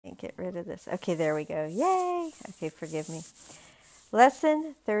get rid of this. Okay, there we go. Yay! Okay, forgive me.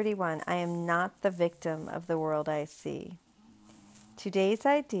 Lesson 31. I am not the victim of the world I see. Today's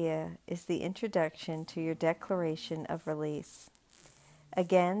idea is the introduction to your declaration of release.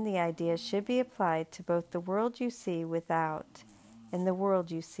 Again, the idea should be applied to both the world you see without and the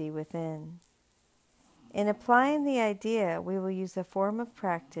world you see within. In applying the idea, we will use a form of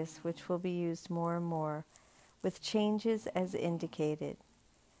practice which will be used more and more, with changes as indicated.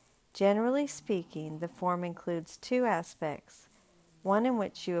 Generally speaking, the form includes two aspects, one in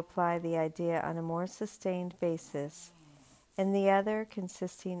which you apply the idea on a more sustained basis, and the other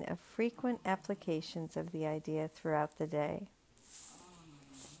consisting of frequent applications of the idea throughout the day.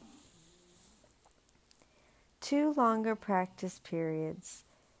 Two longer periods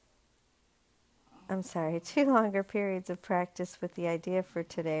of practice with the idea for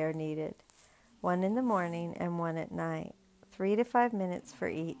today are needed, one in the morning and one at night. 3 to 5 minutes for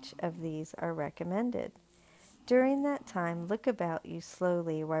each of these are recommended. During that time, look about you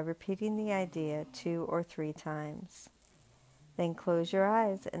slowly while repeating the idea 2 or 3 times. Then close your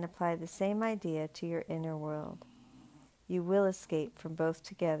eyes and apply the same idea to your inner world. You will escape from both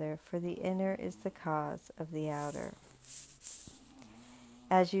together, for the inner is the cause of the outer.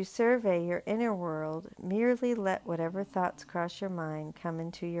 As you survey your inner world, merely let whatever thoughts cross your mind come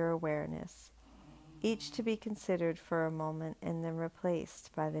into your awareness, each to be considered for a moment and then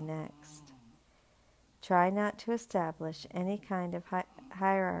replaced by the next. Try not to establish any kind of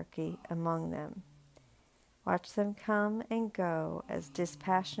hierarchy among them. Watch them come and go as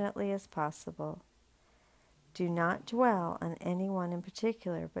dispassionately as possible. Do not dwell on any one in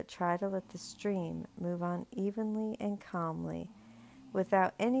particular, but try to let the stream move on evenly and calmly,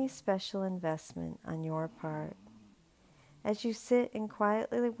 without any special investment on your part. As you sit and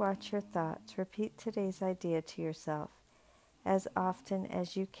quietly watch your thoughts, repeat today's idea to yourself as often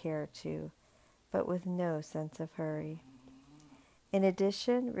as you care to, but with no sense of hurry. In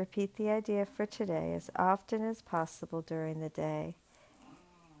addition, repeat the idea for today as often as possible during the day.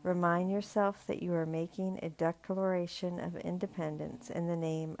 Remind yourself that you are making a declaration of independence in the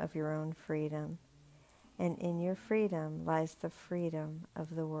name of your own freedom, and in your freedom lies the freedom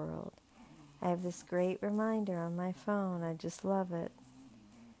of the world. I have this great reminder on my phone. I just love it.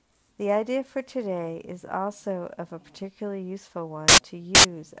 The idea for today is also of a particularly useful one to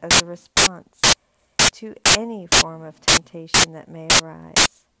use as a response to any form of temptation that may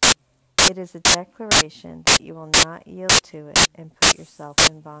arise. It is a declaration that you will not yield to it and put yourself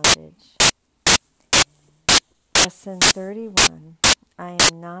in bondage. Lesson 31. I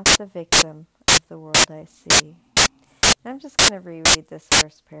am not the victim of the world I see. I'm just going to reread this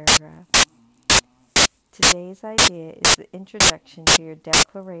first paragraph. Today's idea is the introduction to your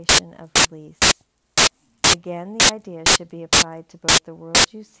declaration of release. Again, the idea should be applied to both the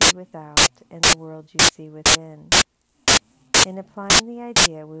world you see without and the world you see within. In applying the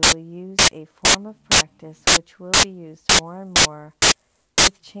idea, we will use a form of practice which will be used more and more,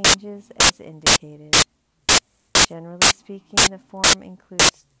 with changes as indicated. Generally speaking, the form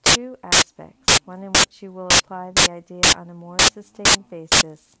includes two aspects, one in which you will apply the idea on a more sustained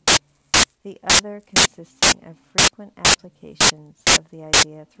basis, the other consisting of frequent applications of the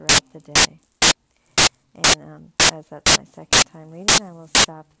idea throughout the day. And as that's my second time reading, I will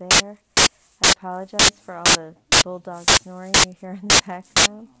stop there. I apologize for all the bulldog snoring you hear in the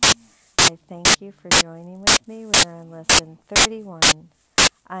background. I thank you for joining with me. We are on Lesson 31.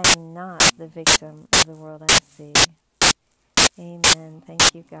 I am not the victim of the world I see. Amen.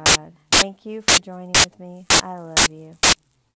 Thank you, God. Thank you for joining with me. I love you.